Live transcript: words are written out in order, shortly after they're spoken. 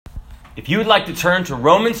If you would like to turn to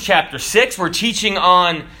Romans chapter 6, we're teaching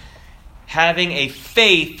on having a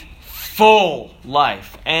faithful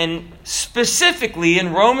life. And specifically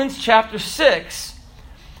in Romans chapter 6,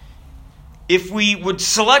 if we would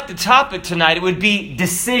select a topic tonight, it would be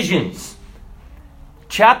decisions.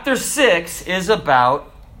 Chapter 6 is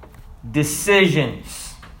about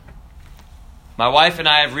decisions. My wife and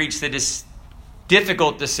I have reached the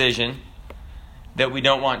difficult decision that we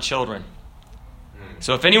don't want children.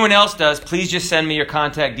 So if anyone else does, please just send me your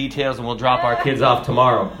contact details and we'll drop our kids off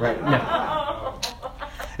tomorrow. Right? No.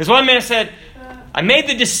 This one man said, I made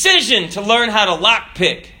the decision to learn how to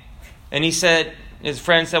lockpick. And he said, his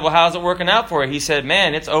friend said, well, how's it working out for you? He said,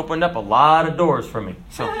 man, it's opened up a lot of doors for me.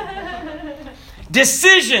 So,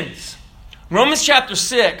 decisions. Romans chapter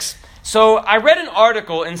 6. So I read an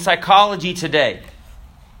article in Psychology Today.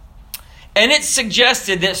 And it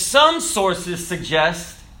suggested that some sources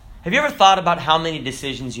suggest, have you ever thought about how many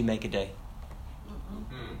decisions you make a day?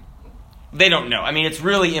 They don't know. I mean, it's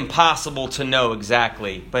really impossible to know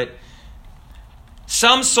exactly. But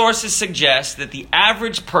some sources suggest that the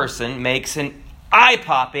average person makes an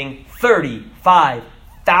eye-popping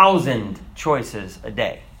 35,000 choices a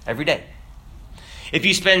day, every day. If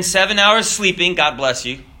you spend 7 hours sleeping, God bless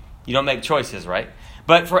you, you don't make choices, right?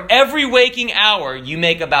 But for every waking hour, you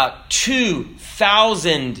make about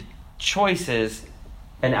 2,000 choices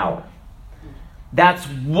an hour. That's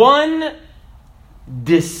one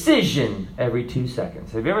decision every 2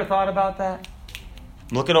 seconds. Have you ever thought about that?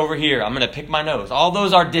 Looking over here, I'm going to pick my nose. All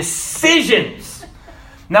those are decisions.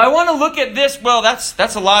 Now I want to look at this. Well,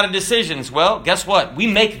 that's a lot of decisions. Well, guess what? We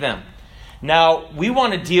make them. Now we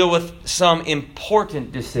want to deal with some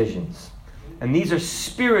important decisions. And these are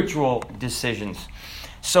spiritual decisions.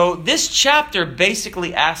 So this chapter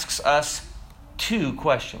basically asks us two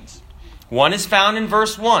questions. One is found in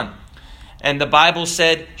verse 1. And the Bible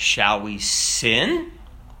said, shall we sin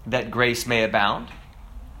that grace may abound?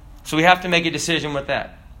 So we have to make a decision with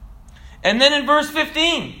that. And then in verse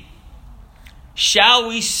 15, shall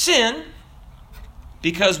we sin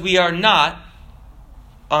because we are not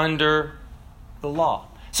under the law?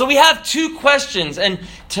 So we have two questions. And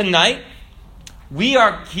tonight, we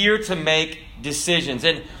are here to make decisions.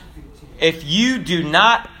 And if you do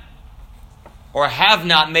not or have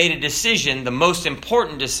not made a decision, the most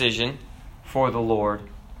important decision for the Lord,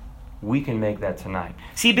 we can make that tonight.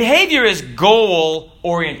 See, behavior is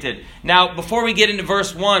goal-oriented. Now, before we get into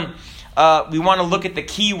verse 1, we want to look at the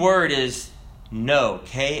key word is know,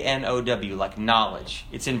 K-N-O-W, like knowledge.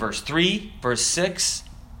 It's in verse 3, verse 6,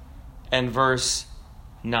 and verse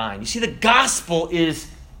 9. You see, the gospel is,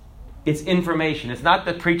 it's information. It's not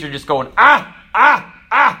the preacher just going,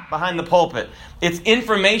 behind the pulpit. It's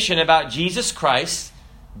information about Jesus Christ,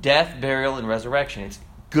 death, burial, and resurrection. It's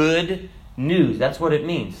good news. That's what it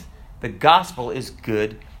means. The gospel is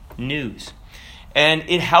good news. And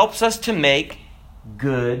it helps us to make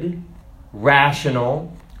good,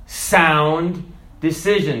 rational, sound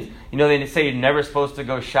decisions. You know, they say you're never supposed to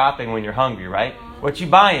go shopping when you're hungry, right? What you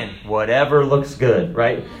buying? Whatever looks good,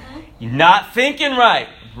 right? You're not thinking right?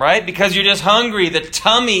 Because you're just hungry. The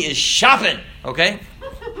tummy is shopping, okay?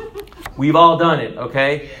 We've all done it,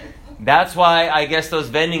 okay? That's why I guess those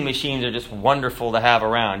vending machines are just wonderful to have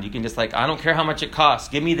around. You can just I don't care how much it costs.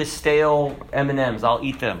 Give me the stale M&Ms. I'll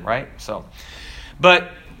eat them, right?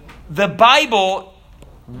 But the Bible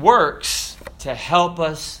works to help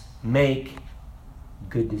us make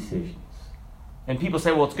good decisions. And people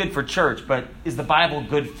say, well, it's good for church, but is the Bible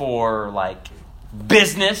good for,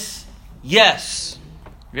 business? Yes.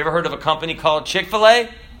 Have you ever heard of a company called Chick-fil-A?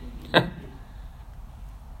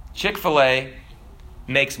 Chick-fil-A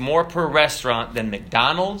makes more per restaurant than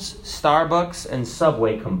McDonald's, Starbucks, and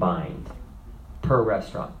Subway combined per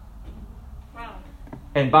restaurant. Wow.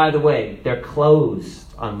 And by the way, they're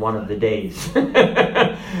closed on one of the days.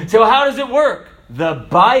 So how does it work? The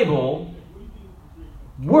Bible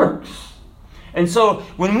works. And so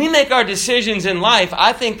when we make our decisions in life,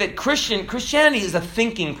 I think that Christianity is a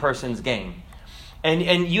thinking person's game.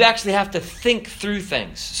 And you actually have to think through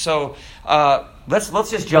things. So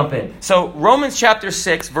let's just jump in. So Romans chapter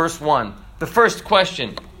 6, verse 1. The first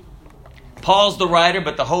question. Paul's the writer,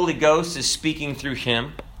 but the Holy Ghost is speaking through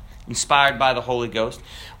him, inspired by the Holy Ghost.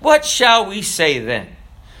 What shall we say then?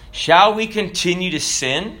 Shall we continue to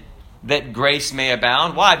sin that grace may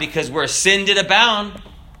abound? Why? Because where sin did abound,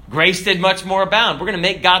 grace did much more abound. We're going to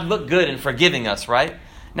make God look good in forgiving us, right?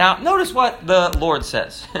 Now, notice what the Lord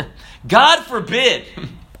says. God forbid.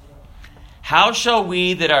 How shall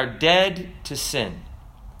we that are dead to sin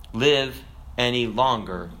live any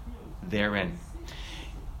longer therein?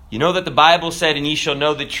 You know that the Bible said, and ye shall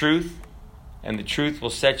know the truth, and the truth will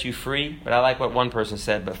set you free. But I like what one person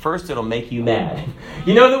said, but first it'll make you mad.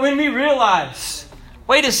 You know, that when we realize,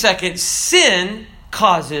 wait a second, sin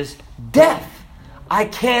causes death. I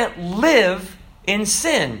can't live in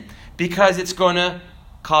sin because it's going to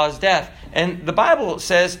cause death. And the Bible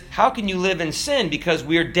says, how can you live in sin? Because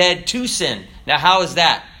we're dead to sin. Now, how is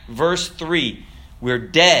that? Verse 3, we're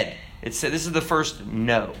dead. It said, this is the first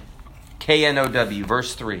no. K-N-O-W,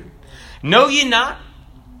 verse 3. Know ye not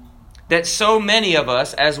that so many of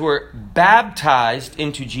us, as were baptized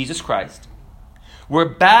into Jesus Christ, were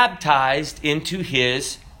baptized into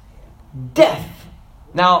his death?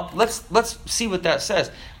 Now, let's see what that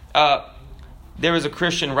says. There was a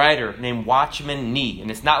Christian writer named Watchman Nee, and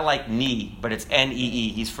it's not like Nee, but it's N-E-E.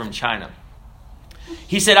 He's from China.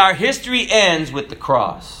 He said, our history ends with the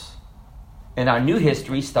cross, and our new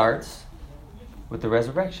history starts with the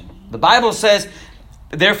resurrection. The Bible says,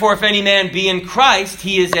 therefore, if any man be in Christ,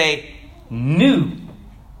 he is a new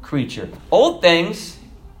creature. Old things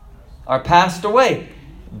are passed away.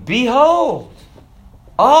 Behold,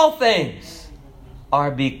 all things are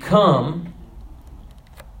become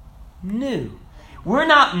new. We're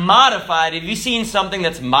not modified. Have you seen something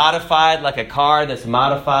that's modified, like a car that's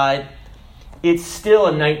modified? It's still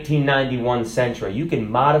a 1991 Sentra. You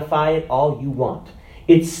can modify it all you want.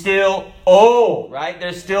 It's still old, right?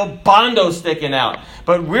 There's still Bondo sticking out.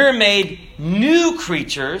 But we're made new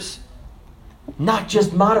creatures, not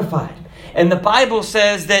just modified. And the Bible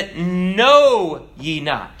says that know ye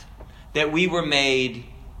not that we were made,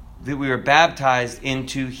 that we were baptized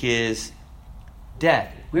into his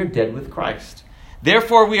death. We're dead with Christ.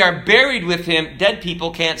 Therefore, we are buried with him. Dead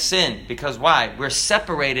people can't sin. Because why? We're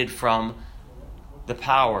separated from the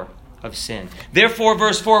power of sin. Therefore,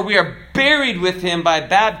 verse 4, we are buried with him by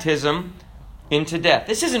baptism into death.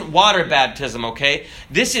 This isn't water baptism, okay?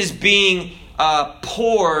 This is being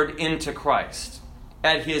poured into Christ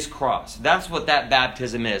at his cross. That's what that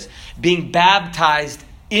baptism is. Being baptized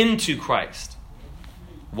into Christ.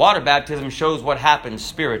 Water baptism shows what happens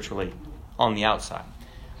spiritually on the outside.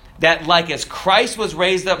 That like as Christ was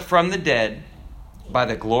raised up from the dead by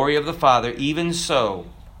the glory of the Father, even so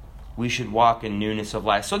we should walk in newness of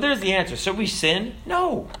life. So there's the answer. So we sin?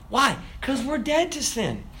 No. Why? Because we're dead to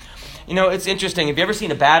sin. You know, it's interesting. Have you ever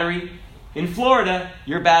seen a battery? In Florida,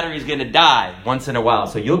 your battery is going to die once in a while.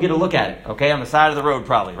 So you'll get a look at it, okay, on the side of the road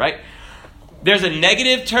probably, right? There's a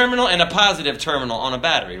negative terminal and a positive terminal on a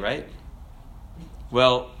battery, right?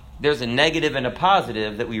 Well, there's a negative and a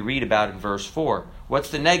positive that we read about in verse 4. What's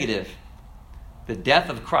the negative? The death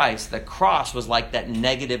of Christ. The cross was like that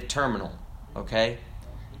negative terminal, okay?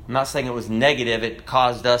 I'm not saying it was negative. It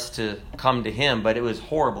caused us to come to him, but it was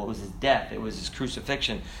horrible. It was his death. It was his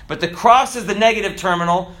crucifixion. But the cross is the negative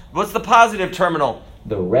terminal. What's the positive terminal?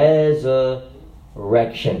 The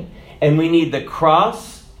resurrection. And we need the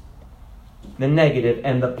cross, the negative,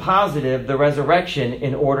 and the positive, the resurrection,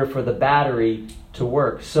 in order for the battery to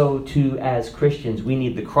work. So too, as Christians, we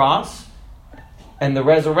need the cross and the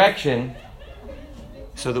resurrection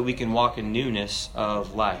so that we can walk in newness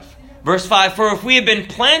of life. Verse 5, for if we have been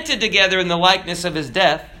planted together in the likeness of his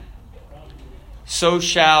death, so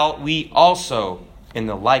shall we also in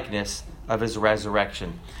the likeness of his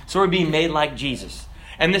resurrection. So we're being made like Jesus.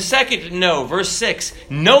 And the second no, verse 6,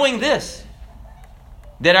 knowing this,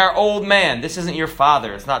 that our old man, this isn't your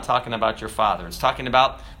father, it's not talking about your father, it's talking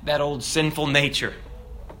about that old sinful nature.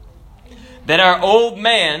 That our old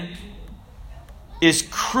man is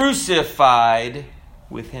crucified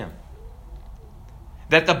with him.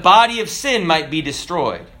 That the body of sin might be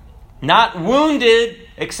destroyed. Not wounded,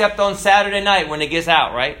 except on Saturday night when it gets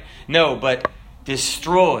out, right? No, but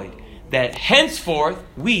destroyed. That henceforth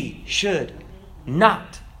we should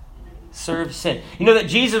not serve sin. You know that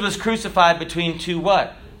Jesus was crucified between two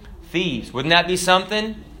what? Thieves. Wouldn't that be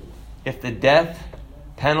something? If the death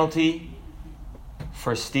penalty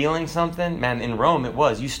for stealing something, man, in Rome it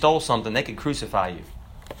was. You stole something, they could crucify you.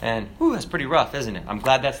 And that's pretty rough, isn't it? I'm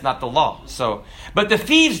glad that's not the law. But the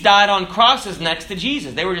thieves died on crosses next to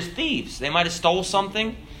Jesus. They were just thieves. They might have stole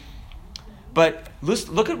something. But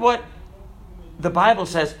look at what the Bible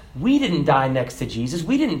says. We didn't die next to Jesus.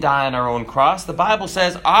 We didn't die on our own cross. The Bible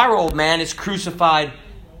says our old man is crucified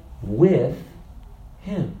with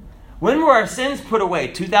him. When were our sins put away?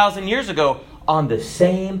 2,000 years ago, on the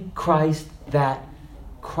same Christ that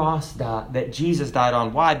Jesus died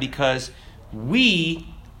on. Why? Because we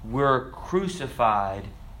were crucified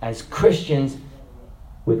as Christians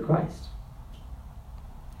with Christ.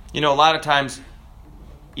 You know, a lot of times,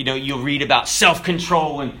 you'll read about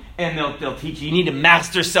self-control and they'll teach you need to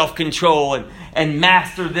master self-control and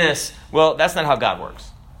master this. Well, that's not how God works.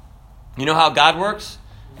 You know how God works?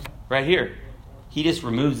 Right here. He just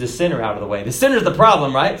removes the sinner out of the way. The sinner's the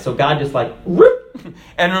problem, right? So God just like, whoop,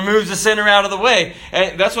 and removes the sinner out of the way.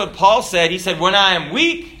 And that's what Paul said. He said, when I am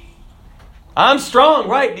weak, I'm strong,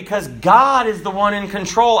 right? Because God is the one in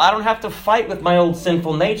control. I don't have to fight with my old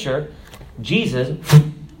sinful nature. Jesus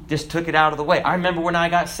just took it out of the way. I remember when I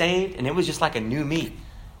got saved, and it was just like a new me.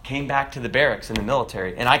 Came back to the barracks in the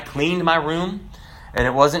military, and I cleaned my room. And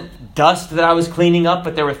it wasn't dust that I was cleaning up,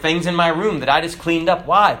 but there were things in my room that I just cleaned up.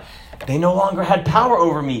 Why? They no longer had power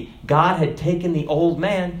over me. God had taken the old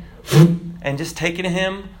man and just taken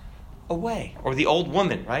him away. Or the old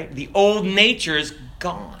woman, right? The old nature is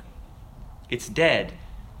gone. It's dead.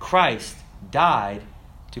 Christ died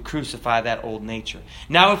to crucify that old nature.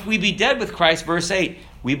 Now, if we be dead with Christ, verse 8,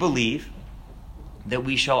 we believe that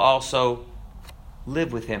we shall also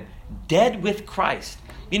live with him. Dead with Christ.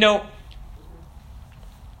 You know,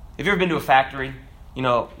 have you ever been to a factory? You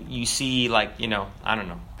know, you see like, I don't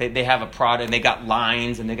know. They have a product and they got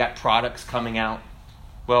lines and they got products coming out.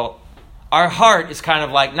 Well, our heart is kind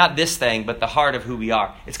of like, not this thing, but the heart of who we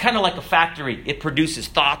are. It's kind of like a factory. It produces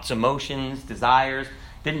thoughts, emotions, desires.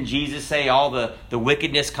 Didn't Jesus say all the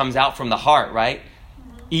wickedness comes out from the heart, right?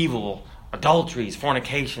 Evil, adulteries,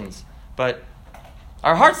 fornications. But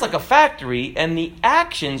our heart's like a factory, and the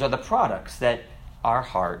actions are the products that our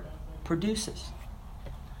heart produces.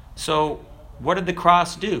 So, what did the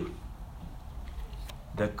cross do?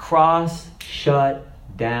 The cross shut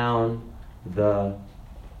down the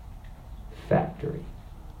factory.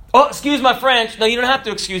 Oh, excuse my French. No, you don't have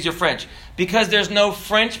to excuse your French. Because there's no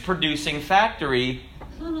French-producing factory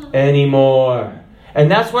anymore.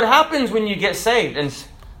 And that's what happens when you get saved. And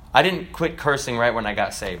I didn't quit cursing right when I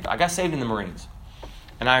got saved. I got saved in the Marines.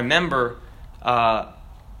 And I remember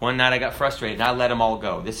one night I got frustrated and I let them all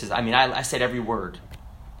go. I said every word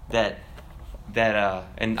that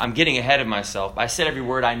and I'm getting ahead of myself. I said every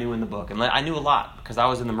word I knew in the book. And I knew a lot because I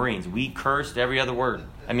was in the Marines. We cursed every other word.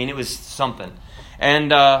 It was something. And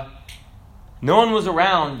no one was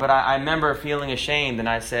around, but I remember feeling ashamed. And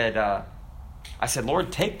I said,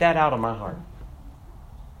 Lord, take that out of my heart.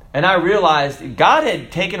 And I realized God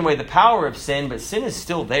had taken away the power of sin, but sin is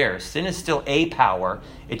still there. Sin is still a power.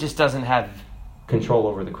 It just doesn't have control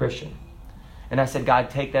over the Christian. And I said, God,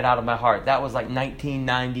 take that out of my heart. That was like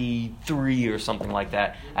 1993 or something like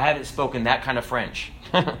that. I haven't spoken that kind of French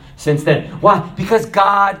since then. Why? Because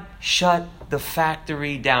God shut the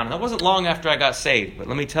factory down. And that wasn't long after I got saved. But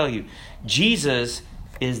let me tell you, Jesus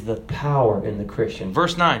is the power in the Christian.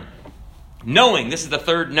 Verse 9. Knowing, this is the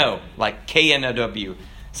third no, like K-N-O-W.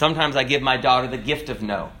 Sometimes I give my daughter the gift of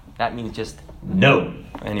no. That means just no.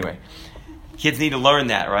 Anyway. Kids need to learn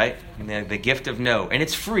that, right? The gift of no. And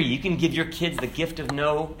it's free. You can give your kids the gift of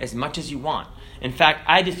no as much as you want. In fact,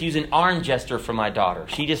 I just use an arm gesture for my daughter.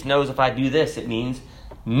 She just knows if I do this, it means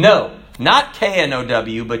no. Not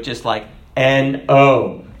K-N-O-W, but just like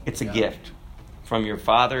N-O. It's a gift from your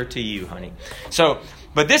father to you, honey.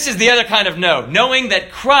 But this is the other kind of no. Knowing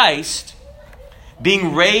that Christ,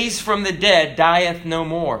 being raised from the dead, dieth no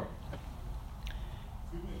more.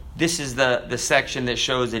 This is the section that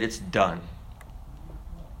shows that it's done.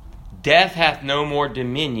 Death hath no more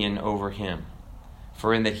dominion over him.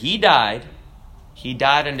 For in that he died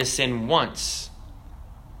unto sin once.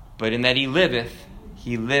 But in that he liveth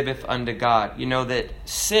unto God. You know that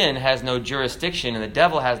sin has no jurisdiction and the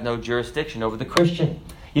devil has no jurisdiction over the Christian.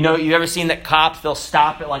 You know, you ever seen that cops, they'll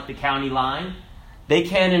stop at like the county line? They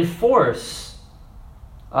can't enforce.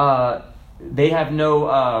 They have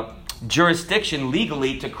no jurisdiction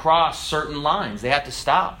legally to cross certain lines. They have to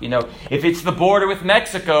stop. You know, if it's the border with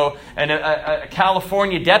Mexico and a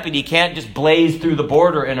California deputy can't just blaze through the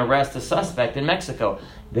border and arrest a suspect in Mexico.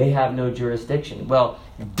 They have no jurisdiction. Well,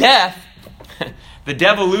 death, the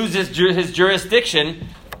devil loses his jurisdiction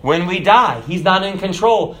when we die. He's not in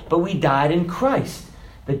control, but we died in Christ.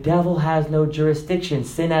 The devil has no jurisdiction.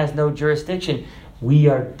 Sin has no jurisdiction. We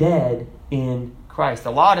are dead in Christ.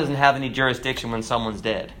 The law doesn't have any jurisdiction when someone's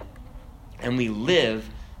dead. And we live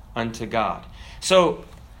unto God. So,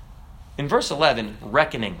 in verse 11,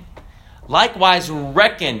 reckoning. Likewise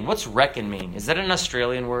reckon. What's reckon mean? Is that an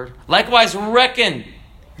Australian word? Likewise reckon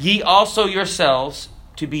ye also yourselves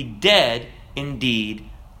to be dead indeed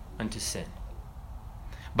unto sin,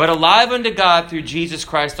 but alive unto God through Jesus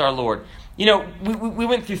Christ our Lord. You know, we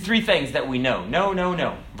went through three things that we know.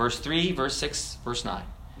 No. Verse 3, verse 6, verse 9.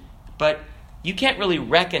 But you can't really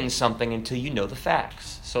reckon something until you know the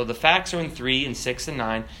facts. So the facts are in 3 and 6 and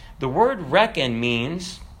 9. The word reckon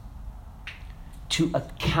means to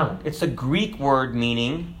account. It's a Greek word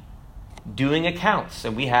meaning doing accounts.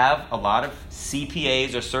 And we have a lot of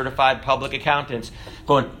CPAs or certified public accountants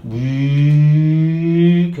going,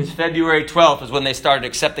 because February 12th is when they started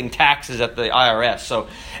accepting taxes at the IRS. So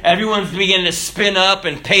everyone's beginning to spin up,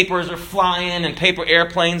 and papers are flying, and paper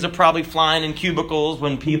airplanes are probably flying in cubicles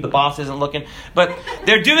when the boss isn't looking. But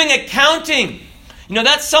they're doing accounting. You know,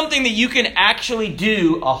 that's something that you can actually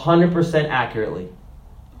do 100% accurately.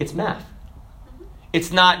 It's math.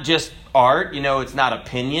 It's not just art, it's not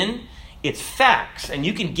opinion. It's facts, and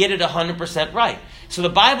you can get it 100% right. So the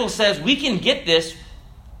Bible says we can get this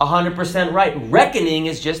 100% right. Reckoning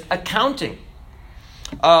is just accounting.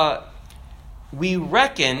 We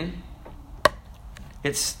reckon,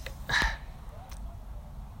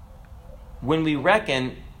 when we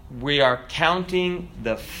reckon, we are counting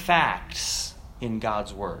the facts in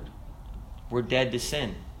God's Word. We're dead to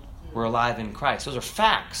sin. We're alive in Christ. Those are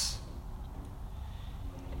facts.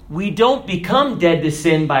 We don't become dead to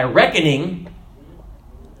sin by reckoning,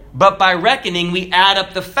 but by reckoning we add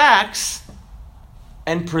up the facts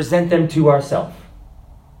and present them to ourselves.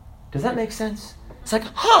 Does that make sense? It's like,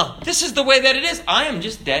 this is the way that it is. I am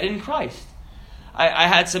just dead in Christ. I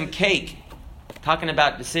had some cake, talking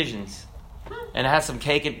about decisions, and I had some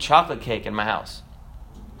chocolate cake in my house.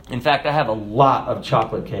 In fact, I have a lot of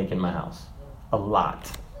chocolate cake in my house. A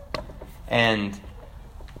lot. And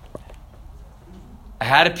I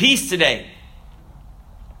had a piece today.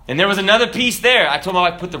 And there was another piece there. I told my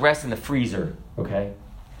wife, put the rest in the freezer, okay?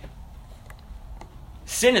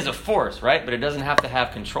 Sin is a force, right? But it doesn't have to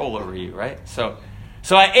have control over you, right? So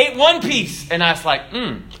I ate one piece, and I was like,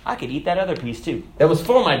 I could eat that other piece too. That was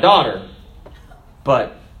for my daughter,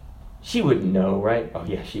 but she wouldn't know, right? Oh,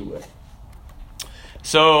 yeah, she would.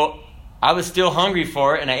 So I was still hungry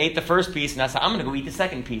for it, and I ate the first piece, and I said, I'm going to go eat the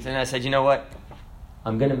second piece. And I said, you know what?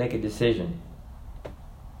 I'm going to make a decision.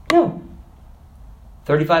 No.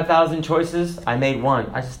 35,000 choices, I made one.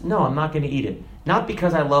 I said, no, I'm not going to eat it. Not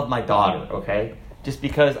because I love my daughter, okay? Just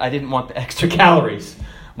because I didn't want the extra calories.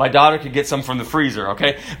 My daughter could get some from the freezer,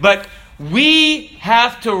 okay? But we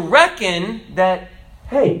have to reckon that,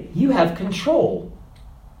 hey, you have control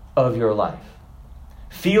of your life.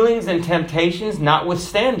 Feelings and temptations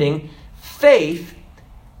notwithstanding, faith,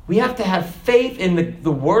 we have to have faith in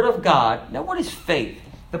the Word of God. Now, what is faith?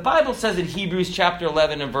 The Bible says in Hebrews chapter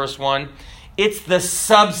 11 and verse 1, it's the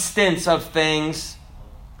substance of things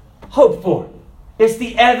hoped for. It's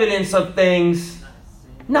the evidence of things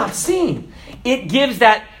not seen. It gives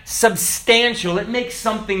that substantial. It makes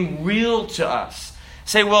something real to us.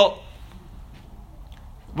 Say, well,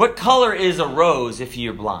 what color is a rose if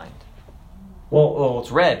you're blind? Well,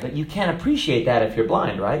 it's red, but you can't appreciate that if you're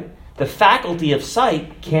blind, right? The faculty of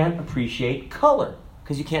sight can't appreciate color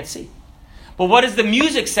because you can't see. Well, what does the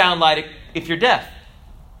music sound like if you're deaf?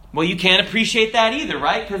 Well, you can't appreciate that either,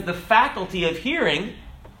 right? Because the faculty of hearing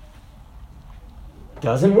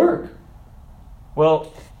doesn't work.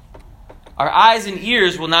 Well, our eyes and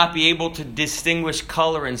ears will not be able to distinguish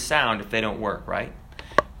color and sound if they don't work, right?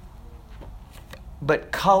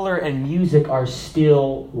 But color and music are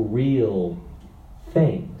still real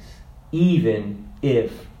things, even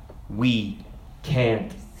if we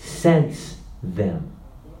can't sense them.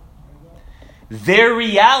 Their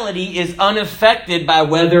reality is unaffected by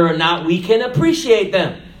whether or not we can appreciate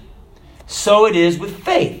them. So it is with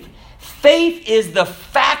faith. Faith is the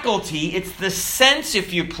faculty, it's the sense,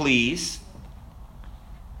 if you please,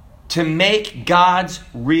 to make God's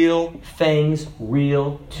real things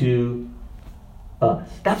real to us.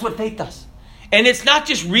 That's what faith does. And it's not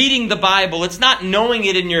just reading the Bible. It's not knowing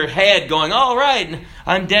it in your head going, all right,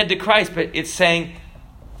 I'm dead to Christ. But it's saying,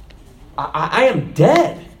 I am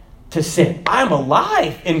dead to sin. I'm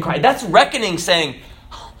alive in Christ. That's reckoning, saying,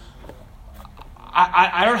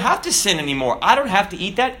 I don't have to sin anymore. I don't have to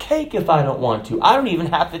eat that cake if I don't want to. I don't even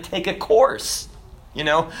have to take a course.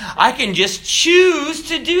 I can just choose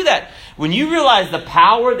to do that. When you realize the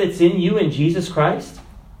power that's in you in Jesus Christ,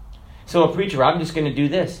 so a preacher, I'm just going to do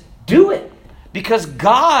this. Do it. Because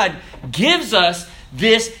God gives us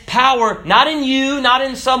this power, not in you, not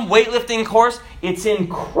in some weightlifting course. It's in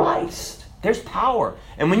Christ. There's power.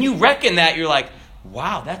 And when you reckon that, you're like,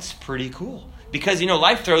 wow, that's pretty cool. Because,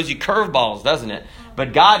 life throws you curveballs, doesn't it?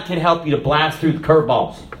 But God can help you to blast through the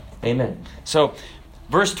curveballs. Amen. So,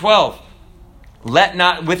 verse 12.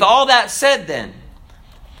 With all that said then,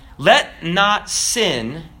 let not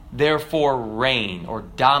sin therefore reign or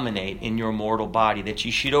dominate in your mortal body, that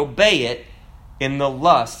you should obey it in the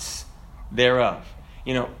lusts thereof.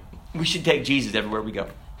 We should take Jesus everywhere we go.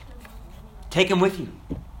 Take him with you.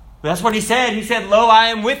 That's what he said. He said, lo, I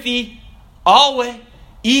am with thee always,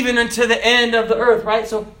 even unto the end of the earth, right?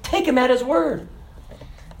 So take him at his word.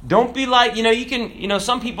 Don't be like,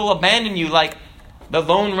 some people abandon you like the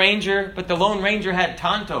Lone Ranger, but the Lone Ranger had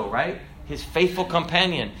Tonto, right? his faithful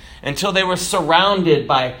companion, until they were surrounded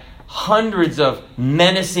by hundreds of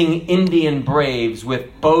menacing Indian braves with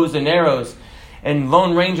bows and arrows. And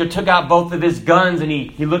Lone Ranger took out both of his guns and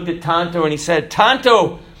he looked at Tonto and he said,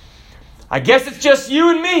 "Tonto, I guess it's just you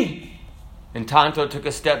and me." And Tonto took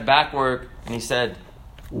a step backward and he said,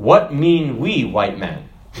 "What mean we, white man?"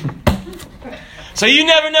 So you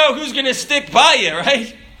never know who's going to stick by you,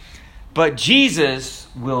 right? But Jesus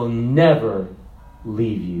will never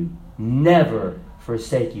leave you, never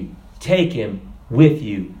forsake you. Take him with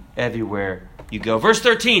you everywhere you go. Verse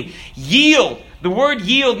 13, yield. The word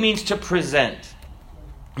yield means to present.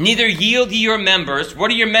 Neither yield ye your members.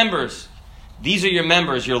 What are your members? These are your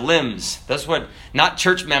members, your limbs. That's what, not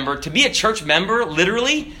church member. To be a church member,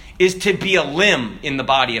 literally, is to be a limb in the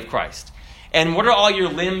body of Christ. And what are all your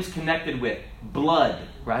limbs connected with? Blood,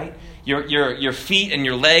 right? Your feet and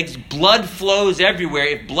your legs. Blood flows everywhere.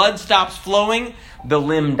 If blood stops flowing, the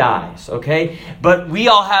limb dies, okay? But we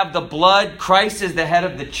all have the blood. Christ is the head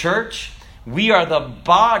of the church. We are the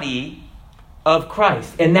body of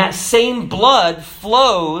Christ. And that same blood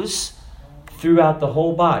flows throughout the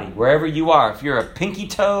whole body, wherever you are. If you're a pinky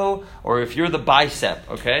toe, or if you're the bicep,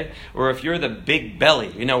 okay? Or if you're the big belly,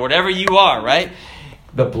 whatever you are, right?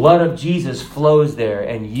 The blood of Jesus flows there,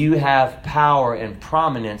 and you have power and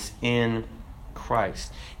prominence in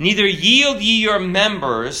Christ. Neither yield ye your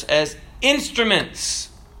members as instruments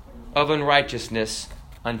of unrighteousness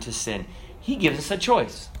unto sin. He gives us a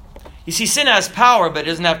choice. You see, sin has power, but it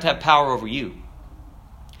doesn't have to have power over you.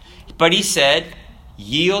 But he said,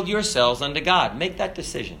 yield yourselves unto God. Make that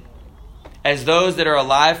decision. As those that are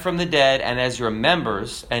alive from the dead, and as your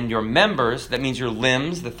members, that means your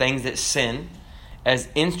limbs, the things that sin, as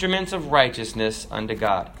instruments of righteousness unto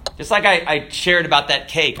God. Just like I shared about that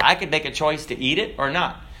cake. I could make a choice to eat it or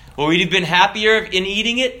not. Will we have been happier in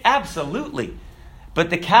eating it? Absolutely.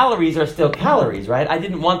 But the calories are still calories, right? I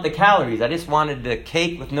didn't want the calories. I just wanted the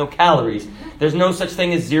cake with no calories. There's no such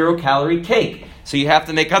thing as 0-calorie cake. So you have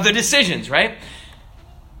to make other decisions, right?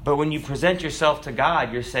 But when you present yourself to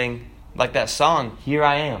God, you're saying, like that song, "Here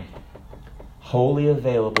I am, wholly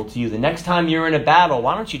available to you." The next time you're in a battle,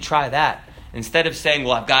 why don't you try that? Instead of saying,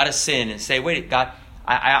 "Well, I've got to sin," and say, "Wait, God,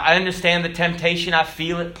 I understand the temptation. I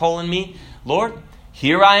feel it pulling me. Lord,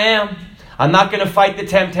 here I am. I'm not going to fight the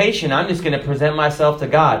temptation. I'm just going to present myself to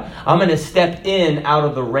God. I'm going to step in out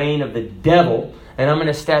of the reign of the devil, and I'm going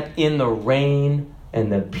to step in the reign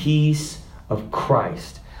and the peace of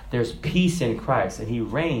Christ." There's peace in Christ, and he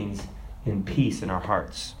reigns in peace in our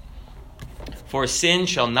hearts. "For sin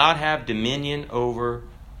shall not have dominion over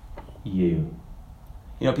you."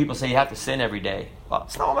 People say you have to sin every day. Well,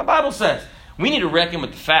 that's not what my Bible says. We need to reckon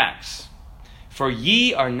with the facts. "For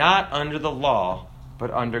ye are not under the law,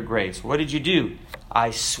 but under grace." What did you do?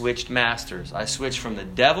 I switched masters. I switched from the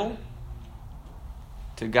devil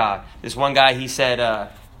to God. This one guy, he said,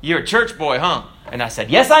 "You're a church boy, huh?" And I said,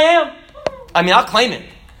 "Yes, I am. I'll claim it.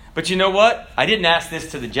 But you know what? I didn't ask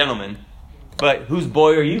this to the gentleman, but whose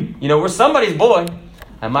boy are you? We're somebody's boy.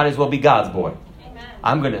 I might as well be God's boy. Amen.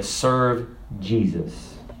 I'm going to serve Jesus.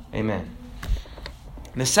 Amen.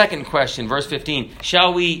 The second question, verse 15.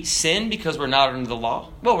 Shall we sin because we're not under the law?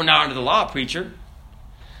 Well, we're not under the law, preacher.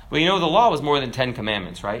 Well, the law was more than 10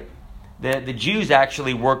 commandments, right? The Jews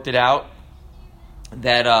actually worked it out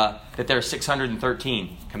that there are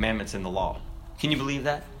 613 commandments in the law. Can you believe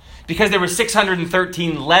that? Because there were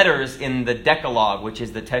 613 letters in the Decalogue, which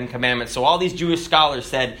is the 10 commandments. So all these Jewish scholars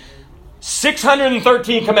said,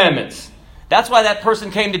 613 commandments. That's why that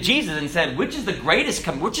person came to Jesus and said, which is the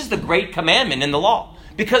great commandment in the law?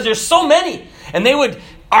 Because there's so many. And they would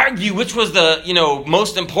argue which was the,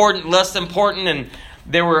 most important, less important. And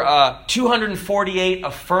there were 248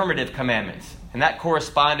 affirmative commandments. And that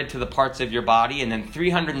corresponded to the parts of your body. And then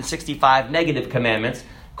 365 negative commandments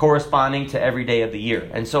corresponding to every day of the year.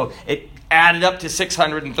 And so it added up to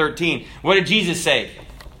 613. What did Jesus say?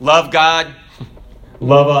 Love God,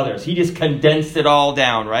 love others. He just condensed it all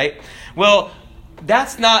down, right? Well,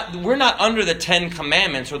 we're not under the 10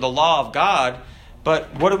 commandments or the law of God,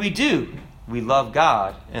 but what do? We love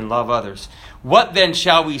God and love others. What then,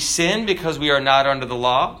 shall we sin because we are not under the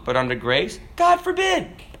law, but under grace? God forbid.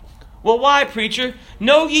 Well, why, preacher?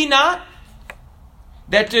 Know ye not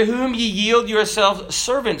that to whom ye yield yourselves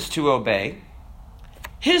servants to obey,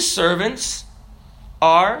 his servants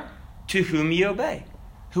are to whom ye obey.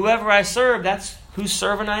 Whoever I serve, that's whose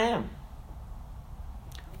servant I am.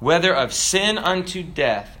 Whether of sin unto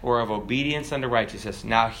death or of obedience unto righteousness.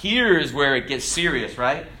 Now here's where it gets serious,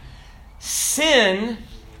 right? Sin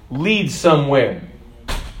leads somewhere.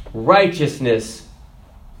 Righteousness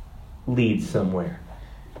leads somewhere.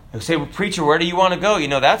 You'll say, well, preacher, where do you want to go?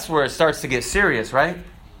 That's where it starts to get serious, right?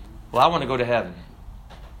 Well, I want to go to heaven.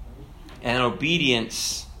 And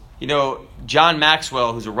obedience, John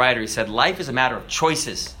Maxwell, who's a writer, he said, life is a matter of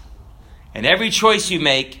choices. And every choice you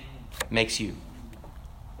make makes you.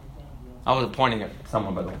 I was pointing at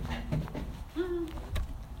someone, by the way.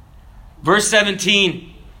 Verse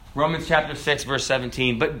 17, Romans chapter 6, verse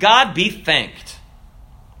 17. But God be thanked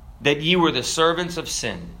that ye were the servants of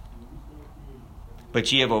sin,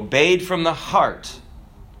 but ye have obeyed from the heart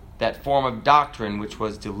that form of doctrine which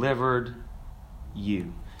was delivered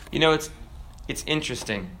you. It's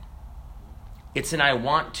interesting. It's an I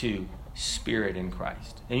want to spirit in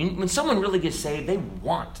Christ. And when someone really gets saved, they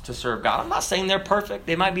want to serve God. I'm not saying they're perfect.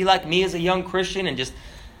 They might be like me as a young Christian and just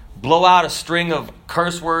blow out a string of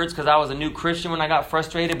curse words because I was a new Christian when I got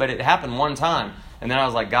frustrated, but it happened one time. And then I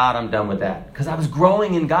was like, God, I'm done with that. Because I was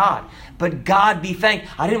growing in God. But God be thanked.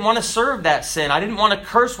 I didn't want to serve that sin. I didn't want to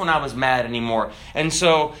curse when I was mad anymore. And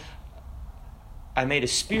so I made a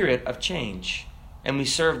spirit of change. And we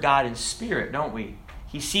serve God in spirit, don't we?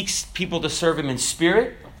 He seeks people to serve Him in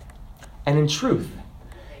spirit and in truth.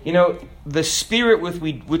 The spirit with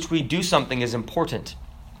which we do something is important.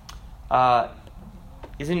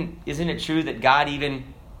 Isn't it true that God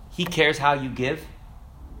He cares how you give?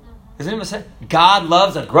 Isn't it what it says? God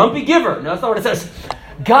loves a grumpy giver. No, that's not what it says.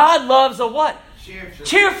 God loves a what?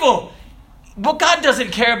 Cheerful. Well, God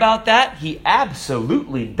doesn't care about that. He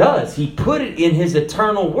absolutely does. He put it in His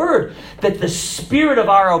eternal word that the spirit of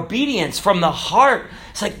our obedience from the heart.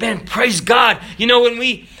 It's like, man, praise God.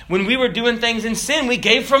 When we were doing things in sin, we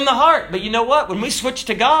gave from the heart. But you know what? When we switch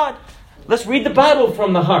to God, let's read the Bible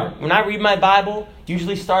from the heart. When I read my Bible,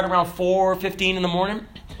 usually start around 4:15 in the morning.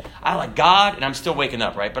 I like God, and I'm still waking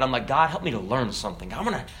up, right? But I'm like, God, help me to learn something.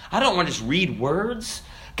 I don't want to just read words.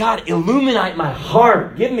 God, illuminate my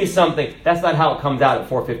heart. Give me something. That's not how it comes out at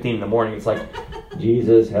 4:15 in the morning. It's like,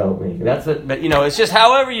 Jesus, help me. That's it. But it's just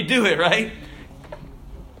however you do it, right?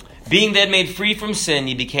 Being then made free from sin,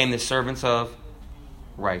 ye became the servants of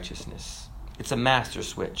righteousness. It's a master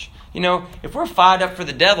switch. If we're fired up for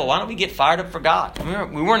the devil, why don't we get fired up for God?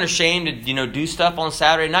 We weren't ashamed to, do stuff on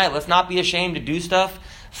Saturday night. Let's not be ashamed to do stuff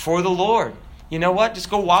for the Lord. You know what? Just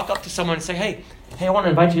go walk up to someone and say, hey, I want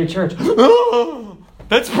to invite you to church.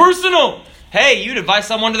 That's personal. Hey, you'd invite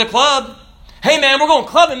someone to the club. Hey, man, we're going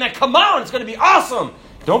clubbing, man. Come on. It's going to be awesome.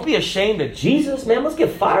 Don't be ashamed of Jesus, man. Let's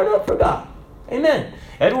get fired up for God. Amen.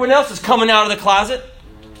 Everyone else is coming out of the closet.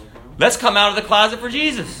 Let's come out of the closet for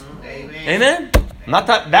Jesus. Amen. Not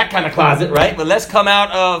that kind of closet, right? But let's come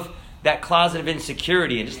out of that closet of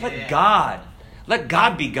insecurity and just let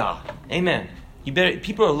God be God. Amen.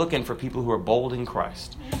 People are looking for people who are bold in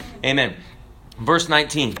Christ. Amen. Verse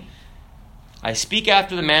 19. I speak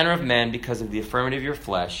after the manner of men because of the affirmity of your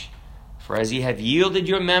flesh. For as ye have yielded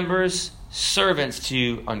your members servants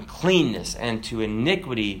to uncleanness and to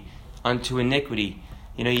iniquity unto iniquity.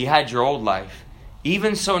 You had your old life.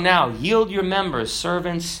 Even so now, yield your members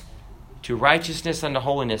servants to righteousness unto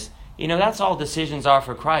holiness. That's all decisions are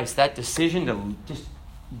for Christ. That decision to just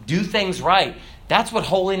do things right. That's what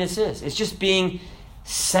holiness is. It's just being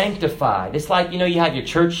sanctified. It's like, you have your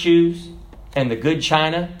church shoes and the good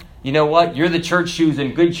china. You know what? You're the church shoes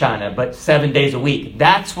and good china, but 7 days a week.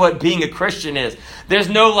 That's what being a Christian is. There's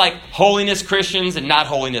no holiness Christians and not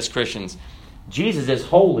holiness Christians. Jesus is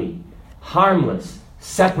holy, harmless,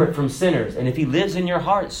 separate from sinners. And if He lives in your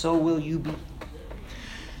heart, so will you be.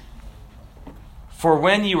 For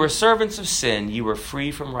when you were servants of sin, you were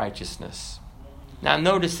free from righteousness. Now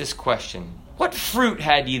notice this question. What fruit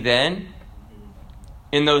had ye then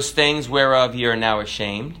in those things whereof ye are now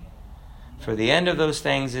ashamed? For the end of those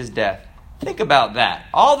things is death. Think about that.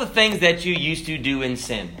 All the things that you used to do in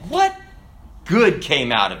sin. What good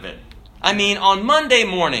came out of it? On Monday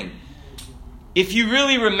morning, if you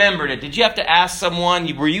really remembered it, did you have to ask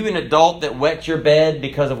someone, were you an adult that wet your bed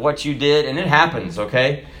because of what you did? And it happens,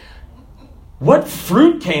 okay? What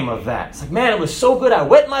fruit came of that? It's like, man, it was so good. I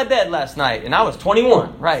wet my bed last night and I was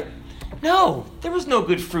 21, right? No, there was no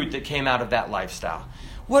good fruit that came out of that lifestyle.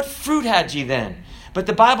 What fruit had ye then? But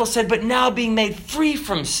the Bible said, but now being made free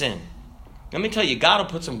from sin. Let me tell you, God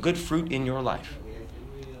will put some good fruit in your life.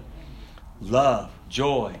 Love,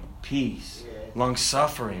 joy, peace,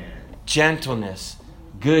 long-suffering, gentleness,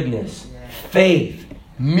 goodness, faith,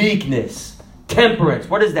 meekness, temperance.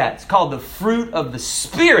 What is that? It's called the fruit of the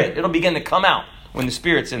Spirit. It'll begin to come out when the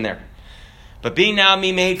Spirit's in there. But being now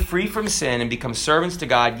made free from sin and become servants to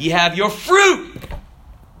God, ye have your fruit.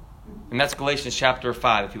 And that's Galatians chapter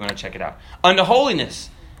 5, if you want to check it out. Unto holiness.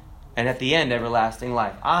 And at the end, everlasting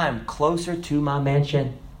life. I am closer to my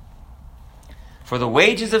mansion. For the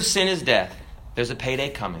wages of sin is death. There's a payday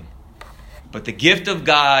coming. But the gift of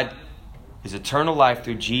God is eternal life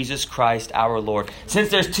through Jesus Christ our Lord. Since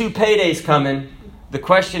there's 2 paydays coming, the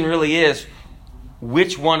question really is,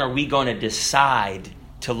 which one are we going to decide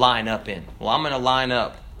to line up in? Well, I'm going to line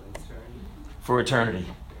up for eternity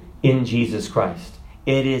in Jesus Christ.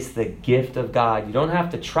 It is the gift of God. You don't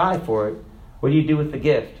have to try for it. What do you do with the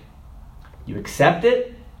gift? You accept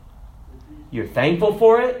it, you're thankful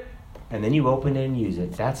for it, and then you open it and use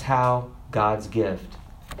it. That's how God's gift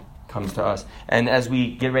comes to us. And as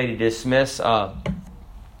we get ready to dismiss,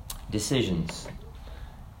 decisions.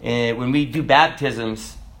 And when we do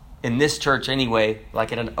baptisms, in this church anyway,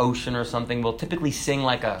 like at an ocean or something, we'll typically sing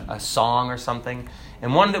like a song or something.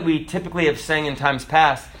 And one that we typically have sang in times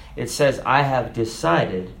past, it says, I have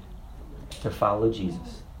decided to follow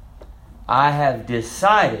Jesus. I have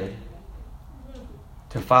decided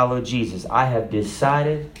to follow Jesus. I have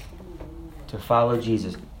decided to follow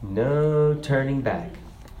Jesus. No turning back.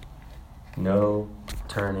 No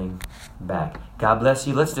turning back. God bless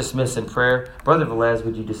you. Let's dismiss in prayer. Brother Velez,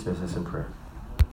 would you dismiss us in prayer?